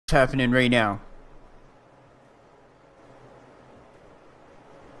It's happening right now.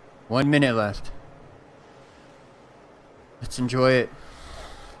 1 minute left. Let's enjoy it.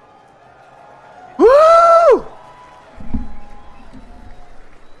 Woo!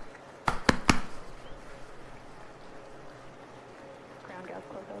 Ground gas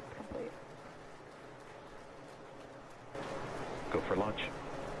closeout complete. Go for launch.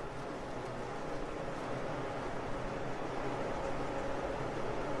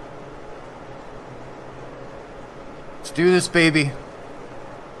 Let's do this, baby.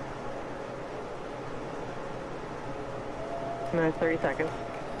 Another 30 seconds.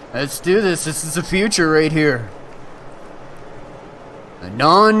 Let's do this. This is the future right here. A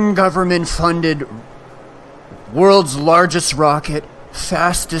non-government funded world's largest rocket,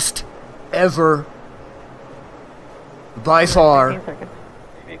 fastest ever by far, 15 seconds.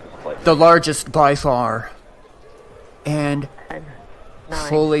 the largest by far, and 10, 9,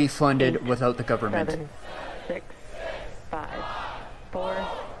 fully funded 8, without the government. 7, 6, 5, 4,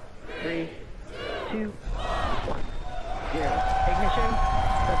 3, 2, 1, 0. Ignition.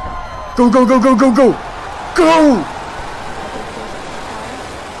 Liftoff. Go, go, go, go, go, go! Go!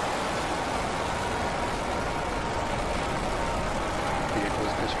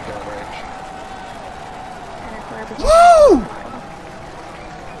 Vehicles pitching downrange. Woo!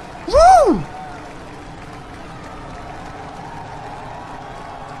 Woo!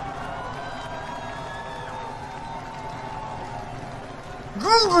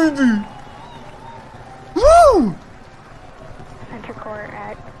 Go, baby! Woo! Center core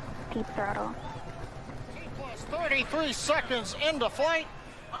at deep throttle. Plus 33 seconds into flight.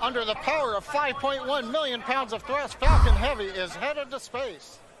 Under the power of 5.1 million pounds of thrust, Falcon Heavy is headed to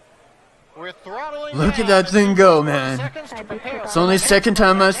space. We're throttling. Look at down that thing go, in man. seconds to prepare It's only the second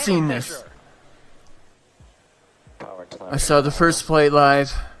time I've seen for this. Power I saw the first flight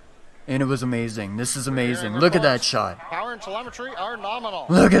live, and it was amazing. This is amazing. Look at that shot. Power and telemetry are nominal.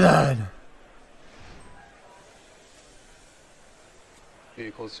 Look at that.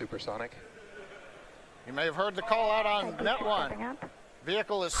 Vehicle is supersonic. You may have heard the call out on Net 1.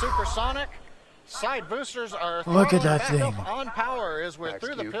 Vehicle is supersonic. Side boosters are Look at throttling that back up thing. on power as we're Max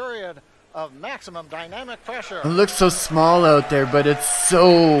through the Q. period of maximum dynamic pressure. It looks so small out there, but it's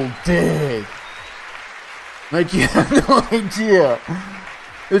so big. Like, you have no idea.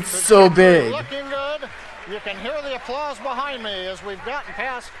 It's so big. Looking good. You can hear the applause behind me as we've gotten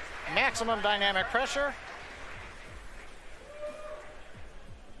past maximum dynamic pressure.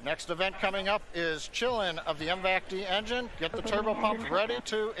 Next event coming up is chill-in of the MVAC-D engine. Get the turbo pumps ready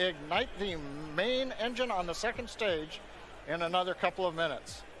to ignite the main engine on the second stage in another couple of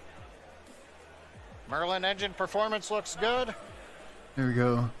minutes. Merlin engine performance looks good. There we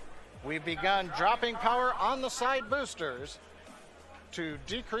go. We've begun dropping power on the side boosters to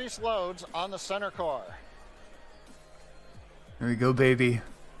decrease loads on the center core. There we go, baby.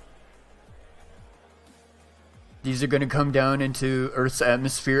 These are going to come down into Earth's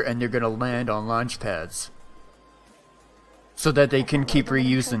atmosphere, and they're going to land on launch pads. So that they can keep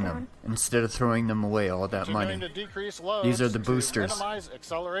reusing them instead of throwing them away, all that money. Continuing to decrease loads These are the to boosters. minimize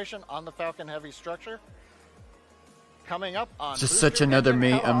acceleration on the Falcon Heavy structure. Coming up on Just booster such another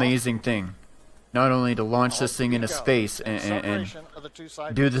engine cutoff, amazing thing. Not only to launch this thing into Pico, space and separation of the two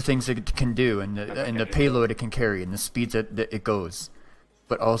side do the things it can do, and the payload it can carry, and the speeds that it goes,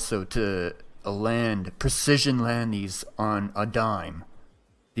 but also to precision land these on a dime.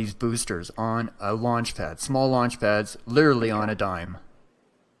 These boosters on a launch pad, small launch pads, literally on a dime.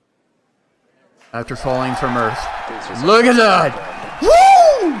 After falling from Earth. Look at that!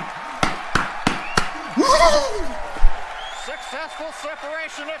 Woo! Woo! Successful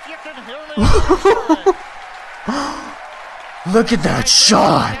separation, if you can hear me. Look at that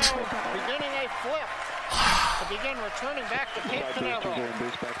shot! Beginning a flip to begin returning back to Cape Canaveral.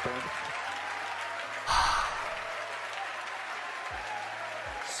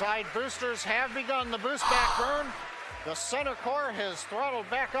 Side boosters have begun the boost back burn. The center core has throttled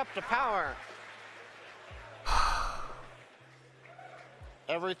back up to power.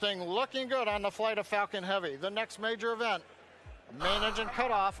 Everything looking good on the flight of Falcon Heavy. The next major event, main engine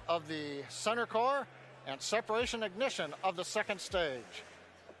cutoff of the center core and separation ignition of the second stage.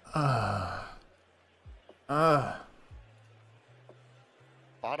 Bottom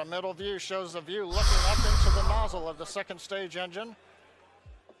middle view shows the view looking up into the nozzle of the second stage engine.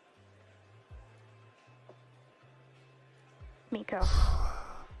 Miko.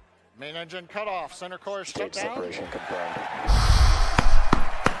 Main engine cutoff, center core shut Stage down. separation confirmed.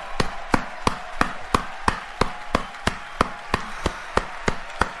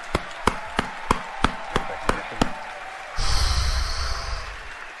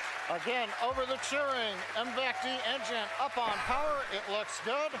 Again, over the cheering, MVAC-D engine up on power. It looks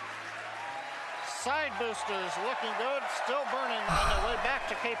good. Side boosters looking good. Still burning on their way back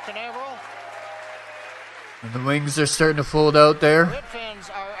to Cape Canaveral. And the wings are starting to fold out there. Grid fins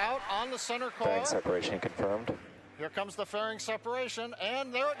are out on the center core. Fairing separation confirmed. Here comes the fairing separation,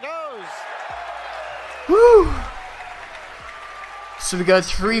 and there it goes. Woo! So we got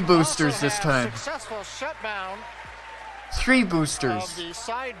 3 boosters Also this have time. Successful shutdown 3 of boosters. the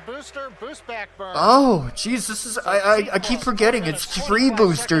side booster boost back burn. Oh, jeez, this is I keep forgetting it's 3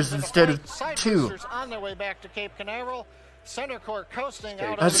 boosters instead of 2. Boosters on their way back to Cape Canaveral. Center core coasting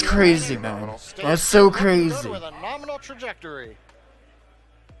out. That's over the crazy, remaining. man. Stage That's so looking good crazy. With a nominal trajectory.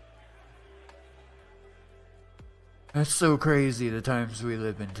 That's so crazy the times we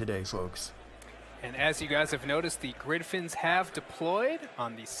live in today, folks. And as you guys have noticed, the grid fins have deployed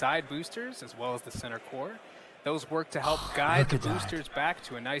on the side boosters as well as the center core. Those work to help guide the Look at that. boosters back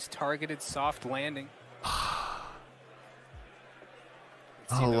to a nice targeted soft landing. Oh,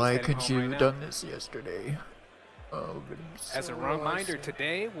 why couldn't you have done this yesterday? Oh, but I'm so As a reminder, lost.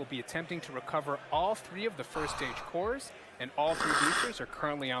 today we'll be attempting to recover all 3 of the first stage cores, and all 3 boosters are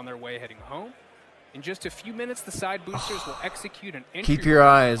currently on their way heading home. In just a few minutes, the side boosters will execute an entry Keep your burn,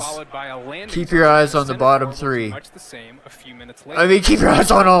 eyes. followed by a landing Keep burn, your and eyes on the center bottom core will do 3. Much the same a few minutes later. I mean, keep your eyes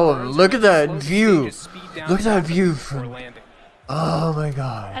on all of them. Burns Look are at that slow the view. stage's speed down Look at that rapidly view before from. landing. Oh my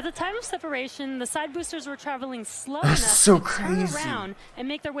god. At the time of separation, the side boosters were traveling slow That's enough so to turn crazy. around and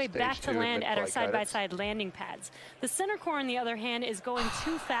make their way Stage back to 2 land at our mid-flight side-by-side landing pads. The center core, on the other hand, is going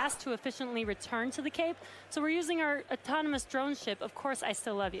too fast to efficiently return to the Cape, so we're using our autonomous drone ship, Of Course I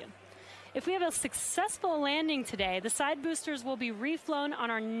Still Love You. If we have a successful landing today, the side boosters will be reflown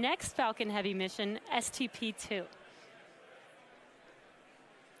on our next Falcon Heavy mission, STP-2.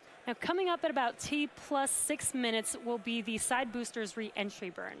 Now, coming up at about T plus 6 minutes will be the side boosters re-entry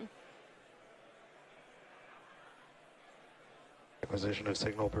burn. Acquisition of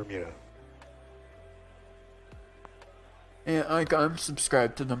signal Bermuda. Yeah, I'm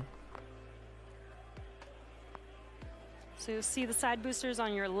subscribed to them. So you'll see the side boosters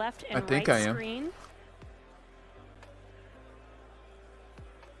on your left and I think right I am. screen.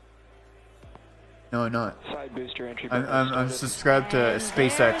 No, I'm not. Side booster entry. I'm subscribed to And there's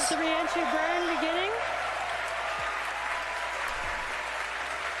SpaceX. the re-entry burn beginning.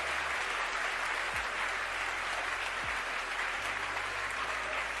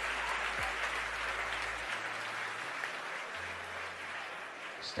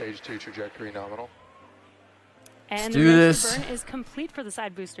 Stage 2 trajectory nominal. And do the re-entry this. burn is complete for the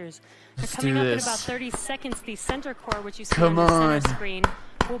side boosters. Now, Let's coming do up this. in about 30 seconds, the center core, which you see Come on the on. center screen,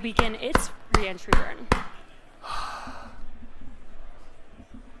 will begin its re-entry burn.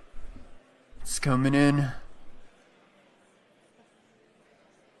 It's coming in.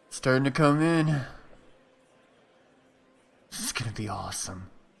 Starting to come in. This is gonna be awesome.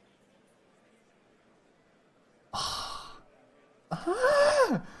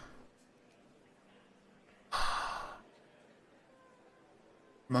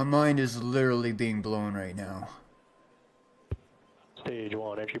 My mind is literally being blown right now. Stage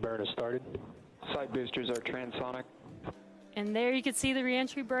 1 entry burn has started. Side boosters are transonic. And there you can see the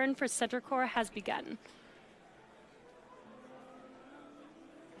re-entry burn for center core has begun.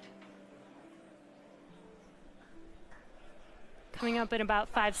 Coming up in about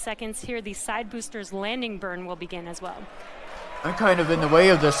 5 seconds here, the side boosters landing burn will begin as well. I'm kind of in the way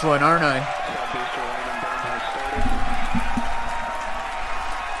of this one, aren't I? Side booster landing burn has started.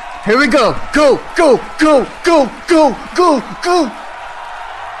 Here we go! Go! Go! Go! Go! Go! Go! Go!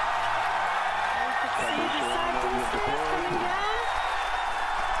 See the side boosters coming down.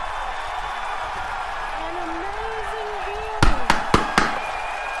 An amazing view.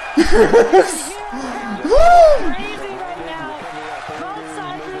 Crazy right now. Both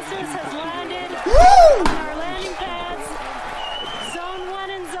side boosters has landed on our landing pads. Zone 1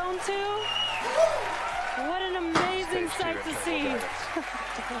 and Zone 2. What an amazing sight to see.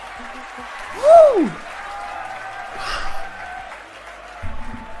 Woo!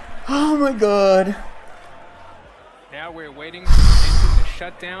 Oh my god. Now we're waiting for the engine to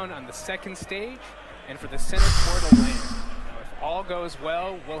shut down on the second stage and for the center core to land. Now, if all goes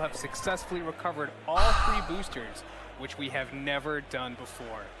well, we'll have successfully recovered all 3 boosters, which we have never done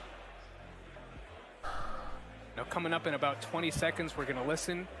before. Now, coming up in about 20 seconds, we're going to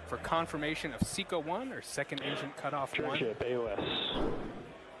listen for confirmation of SECO 1, or second engine cutoff 1. Ship AOS.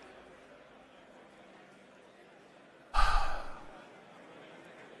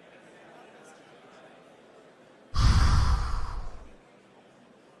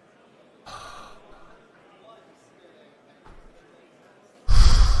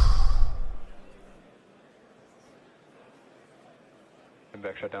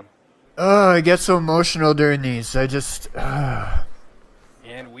 MVAC shutdown. Oh, I get so emotional during these. I just.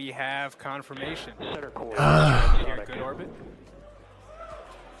 And we have confirmation. Center core. Here, good orbit.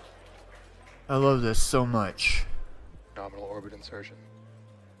 I love this so much. Nominal orbit insertion.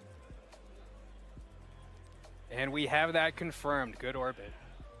 And we have that confirmed. Good orbit.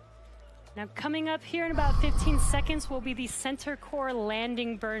 Now coming up here in about 15 seconds will be the center core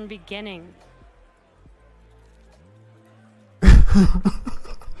landing burn beginning.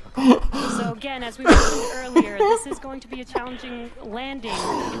 So again, as we mentioned earlier, this is going to be a challenging landing.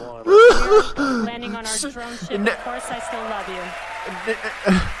 We're landing on our drone ship. Of course, I still love you.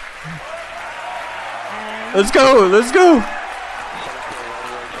 And Let's go! Let's go!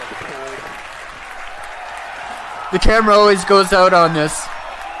 The camera always goes out on this.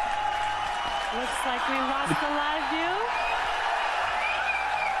 looks like we lost the live view.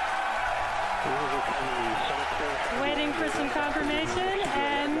 Waiting for some confirmation,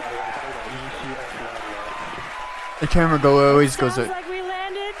 and The camera always goes sounds out. like we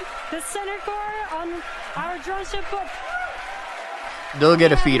landed the center core on our drone ship. They'll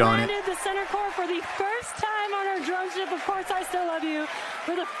get a We feed have on it. landed the center core for the first time on our drone ship. Of course, I still love you.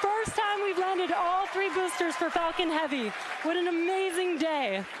 For the first time, we've landed all 3 boosters for Falcon Heavy. What an amazing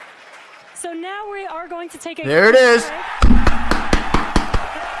day. So now we are going to take a There it quick is. break.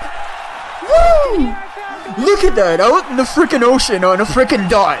 Woo! Hear our crowd go Look at that! Out in the freaking ocean on a freaking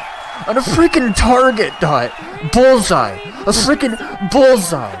dot. On a freaking target dot. Bullseye. A freaking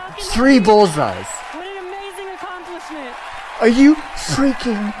bullseye. 3 bullseyes. What an amazing accomplishment. Are you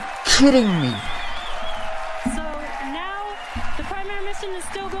freaking kidding me? So now the primary mission is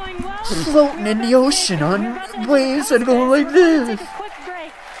still going well. Floating in the ocean on waves that go like this. Take a quick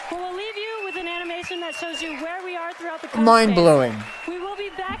break. We'll leave you with an animation that shows you where we are throughout the coast Mind base. blowing. We will be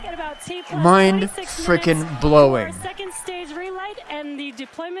back at about T plus Mind 26 frickin' minutes blowing. for our second stage relight and the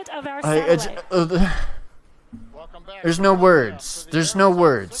deployment of our I satellite. Welcome back. There's no words. For the There's no Arabsat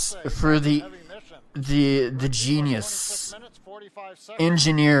words 6A for the Heavy mission. the genius 26 minutes, 45 seconds.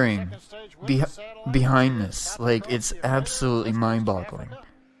 engineering Second stage with the satellite. behind this. Got the Like, drone it's ship ready. absolutely Let's go to mind-boggling. Africa.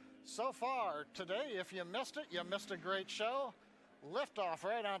 So far today, if you missed it, you missed a great show. Liftoff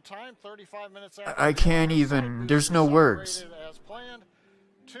right on time, 35 minutes after. I can't even. There's no words. Operated as planned.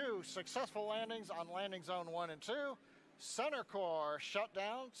 2 successful landings on landing zone 1 and 2. Center core shut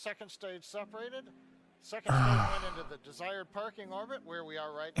down. Second stage separated. Second stage went into the desired parking orbit where we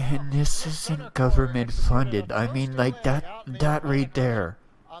are right now. And this Center isn't core government executed funded. a I mean, booster like landing out in the that right Atlantic there.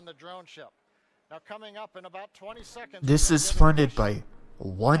 on the drone ship. Now coming up in about 20 seconds. This we're is getting funded ignition. by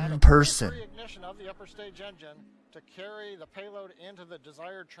one And person. Ignition of the upper stage engine to carry the payload into the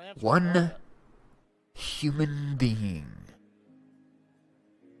desired transport One orbit. human being.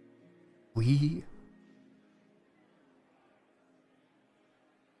 We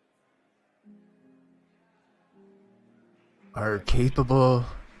are capable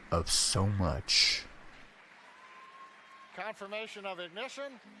of so much. Confirmation of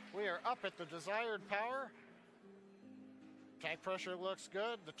ignition. We are up at the desired power. Tank pressure looks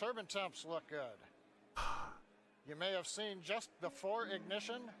good. The turbine temps look good. You may have seen just before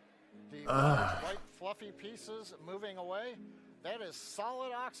ignition the large white fluffy pieces moving away. That is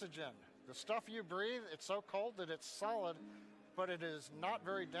solid oxygen. The stuff you breathe, it's so cold that it's solid, but it is not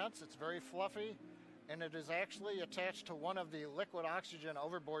very dense. It's very fluffy, and it is actually attached to one of the liquid oxygen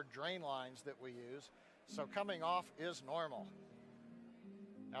overboard drain lines that we use. So coming off is normal.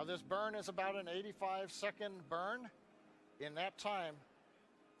 Now this burn is about an 85-second burn. In that time,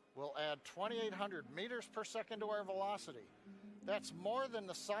 we'll add 2,800 meters per second to our velocity. That's more than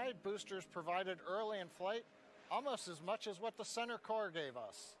the side boosters provided early in flight, almost as much as what the center core gave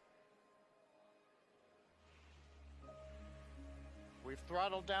us. We've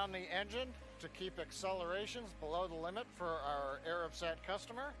throttled down the engine to keep accelerations below the limit for our Arabsat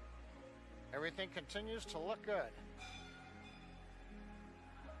customer. Everything continues to look good.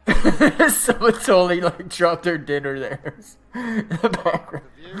 Someone totally like dropped their dinner there in the background.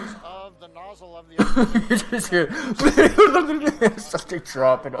 The views of the nozzle of the You just hear something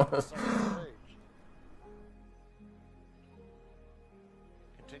dropping on us.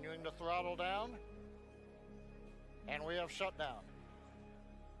 Continuing to throttle down, and we have shut down.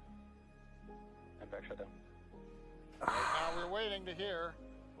 MVAC shutdown. Right now we're waiting to hear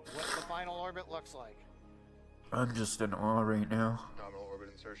what the final orbit looks like. I'm just in awe right now. Nominal orbit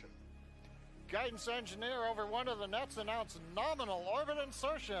insertion. Guidance engineer over one of the nets announced nominal orbit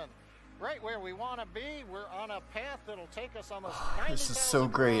insertion. Right where we want to be. We're on a path that'll take us almost 90,000 This is so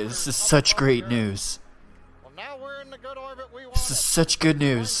great. This is kilometers such up great above Earth. news. Well, now we're in the good orbit we want. This is such good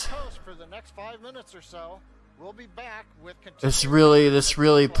news. Coast for the next 5 minutes or so. We'll be back with This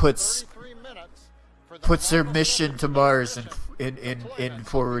really puts 33 minutes for the their final mission to Mars in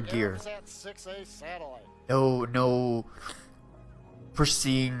forward gear. Arabsat 6A satellite. No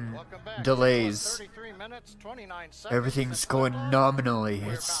foreseen Welcome back. delays. 33 minutes, 29 seconds Everything's since going liftoff. nominally.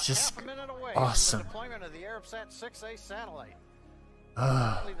 We're It's about just half a minute away awesome. From the deployment of the Arabsat 6A satellite.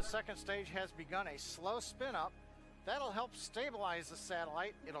 Ah. Currently, the second stage has begun a slow spin up. That'll help stabilize the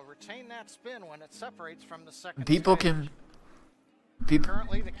satellite. It'll retain that spin when it separates from the second People stage. people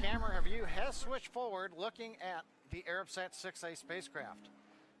Currently, the camera view has switched forward, looking at the Arabsat 6A spacecraft.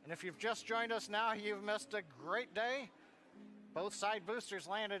 And if you've just joined us now, you've missed a great day. Both side boosters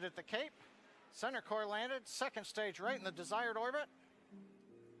landed at the Cape. Center core landed, second stage right in the desired orbit.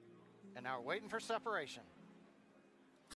 And now we're waiting for separation.